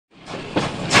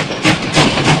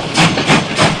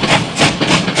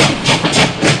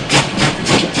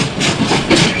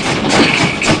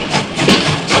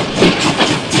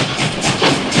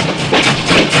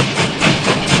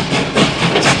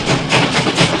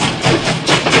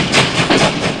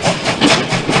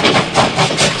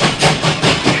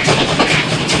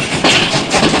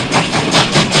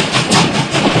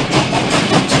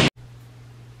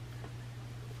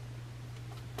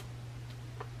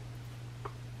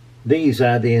These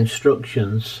are the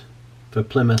instructions for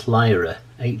Plymouth Laira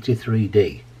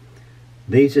 83D.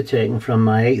 These are taken from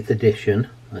my 8th edition,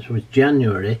 that was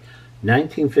January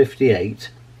 1958,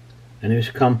 and it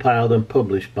was compiled and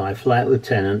published by Flight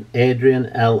Lieutenant Adrian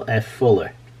L.F.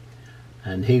 Fuller,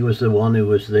 and he was the one who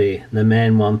was the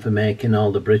main one for making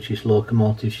all the British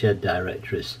locomotive shed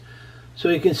directories. So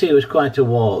you can see it was quite a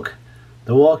walk.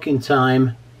 The walking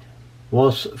time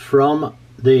was from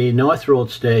the North Road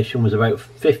station was about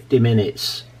 50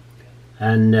 minutes,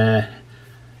 and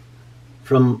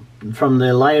from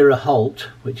the Laira halt,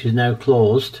 which is now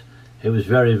closed, it was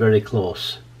very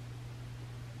close.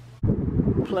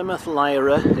 Plymouth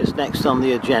Laira is next on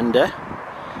the agenda,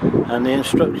 and the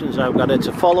instructions I've got are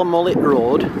to follow Mullet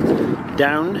Road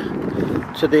down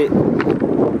to the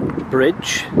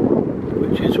bridge,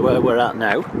 which is where we're at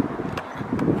now,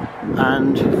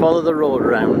 and follow the road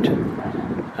round,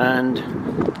 and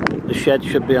the shed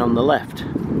should be on the left.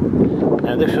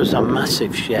 Now this was a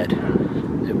massive shed.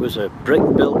 It was a brick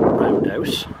built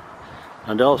roundhouse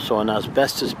and also an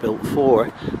asbestos built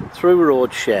 4-through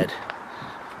road shed.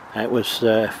 It was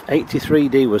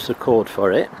 83D was the code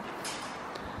for it.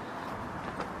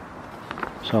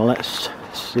 So let's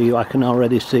see. I can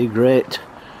already see Great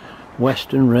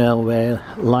Western Railway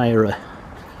Laira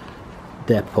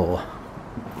depot.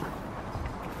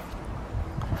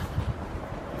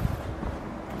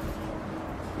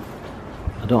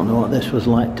 I don't know what this was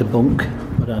like to bunk,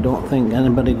 but I don't think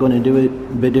anybody going to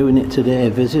be doing it today.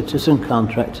 Visitors and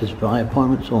contractors by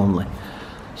appointments only.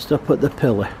 Stop at the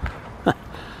pillar.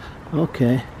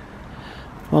 Okay,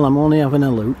 well, I'm only having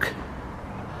a look.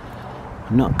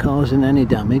 I'm not causing any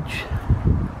damage.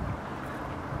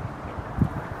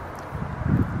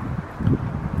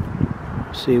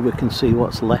 See if we can see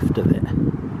what's left of it.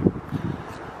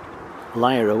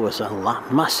 Laira was a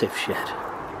massive shed.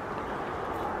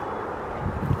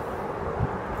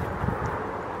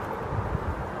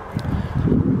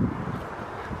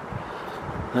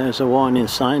 There's a warning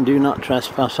sign, do not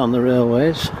trespass on the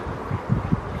railways.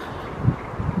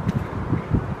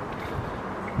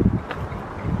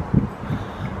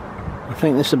 I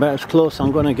think this is about as close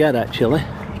I'm going to get, actually.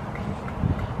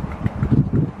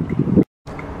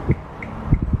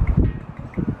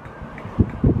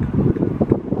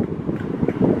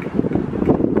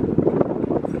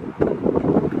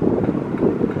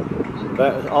 It's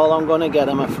about all I'm going to get,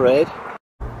 I'm afraid.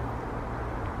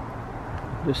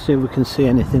 Just see if we can see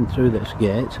anything through this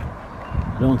gate.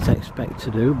 I don't expect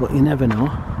to do, but you never know.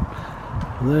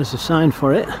 Well, there's a sign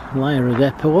for it, Laira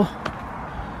Depot.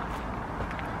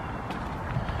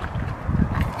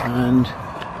 And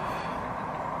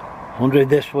I wonder if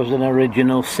this was an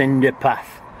original cinder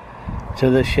path to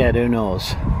the shed, who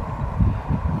knows.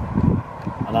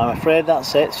 And I'm afraid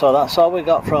that's it, so that's all we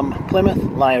got from Plymouth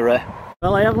Laira.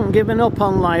 Well, I haven't given up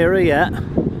on Laira yet.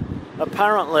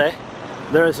 Apparently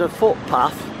there is a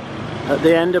footpath at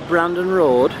the end of Brandon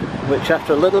Road, which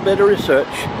after a little bit of research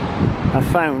I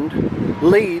found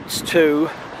leads to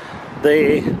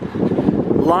the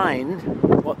line,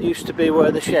 what used to be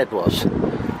where the shed was.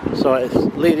 So it's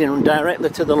leading directly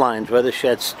to the lines where the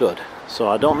shed stood. So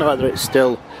I don't know whether it's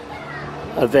still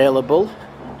available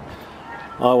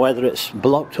or whether it's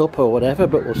blocked up or whatever,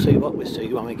 but we'll see what we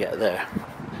see when we get there.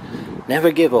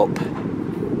 Never give up.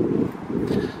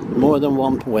 More than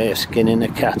one way of skinning a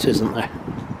cat, isn't there?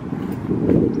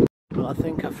 Well, I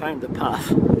think I found the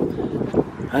path,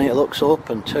 and it looks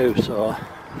open too, so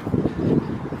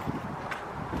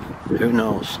who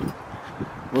knows?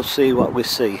 We'll see what we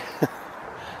see.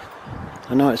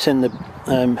 I know it's in the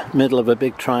middle of a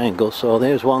big triangle, so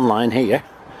there's one line here,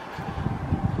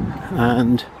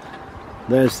 and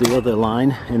there's the other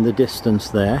line in the distance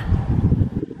there.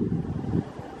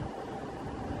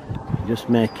 Just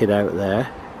make it out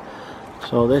there.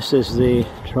 So this is the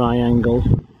triangle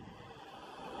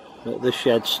that the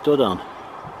shed stood on.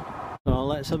 So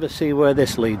let's have a see where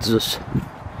this leads us.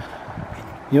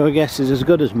 Your guess is as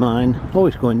good as mine.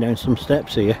 Always going down some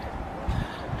steps here.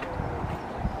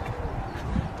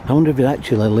 I wonder if it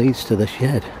actually leads to the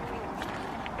shed.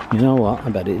 You know what? I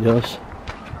bet it does.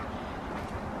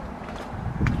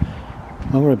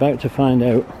 Well, we're about to find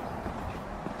out.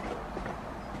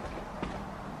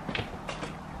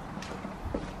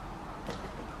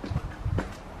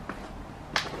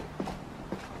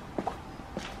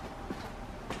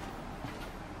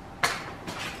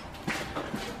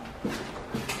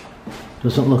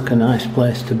 Doesn't look a nice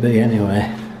place to be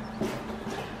anyway.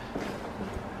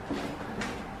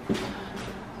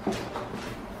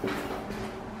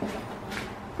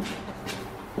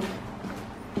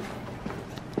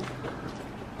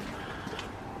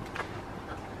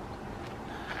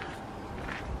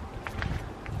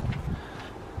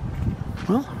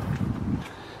 Well,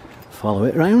 follow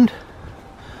it round.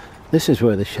 This is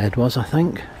where the shed was, I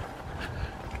think.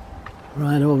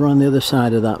 Right over on the other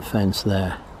side of that fence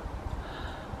there.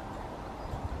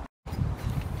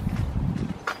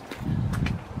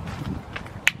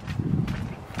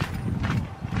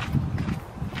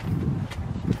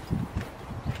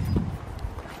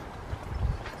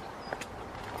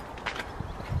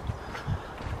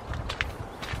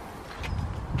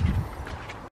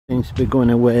 Seems to be going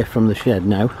away from the shed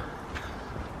now.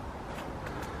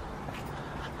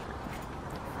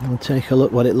 We'll take a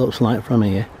look what it looks like from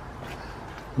here.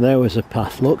 There was a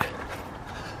path, look.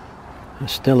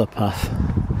 There's still a path.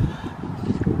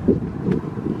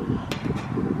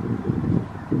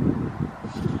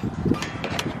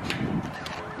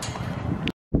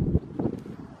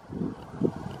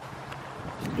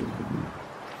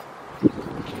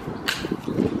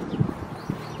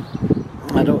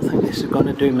 I don't think this is going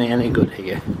to do me any good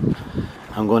here.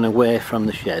 I'm going away from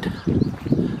the shed.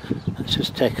 Let's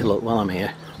just take a look while I'm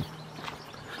here.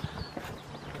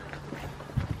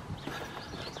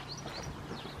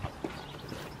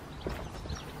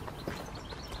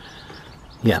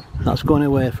 Yeah, that's going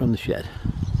away from the shed.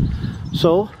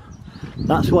 So,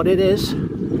 that's what it is,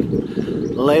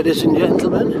 ladies and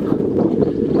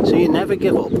gentlemen. So you never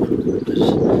give up.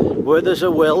 Where there's a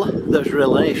will, there's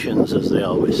relations, as they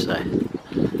always say.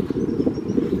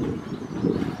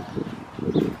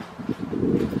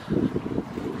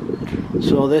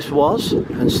 So this was,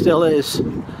 and still is,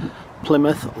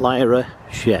 Plymouth Laira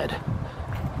shed.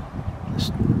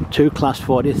 There's two class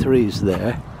 43s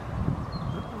there.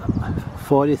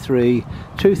 43,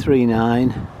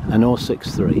 239 and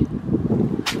 063.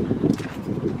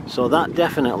 So that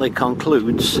definitely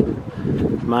concludes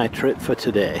my trip for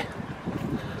today.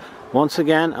 Once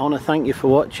again, I want to thank you for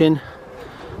watching,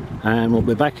 and we'll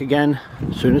be back again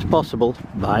as soon as possible.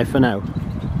 Bye for now.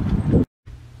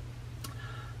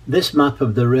 This map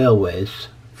of the railways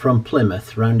from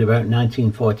Plymouth round about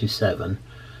 1947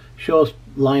 shows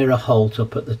Laira Halt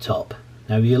up at the top.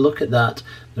 Now you look at that,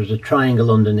 there's a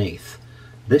triangle underneath.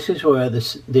 This is where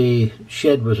the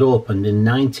shed was opened in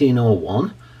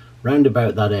 1901, round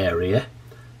about that area,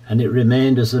 and it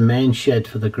remained as the main shed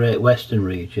for the Great Western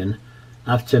region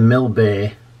after Mill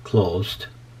Bay closed.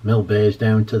 Mill Bay is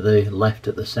down to the left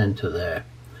at the centre there.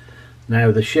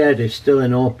 Now the shed is still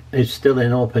in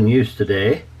open use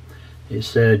today.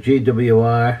 It's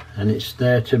GWR, and it's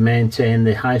there to maintain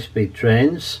the high-speed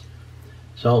trains.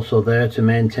 It's also there to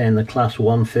maintain the class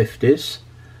 150s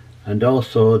and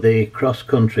also the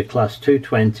cross-country class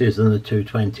 220s and the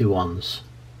 221s.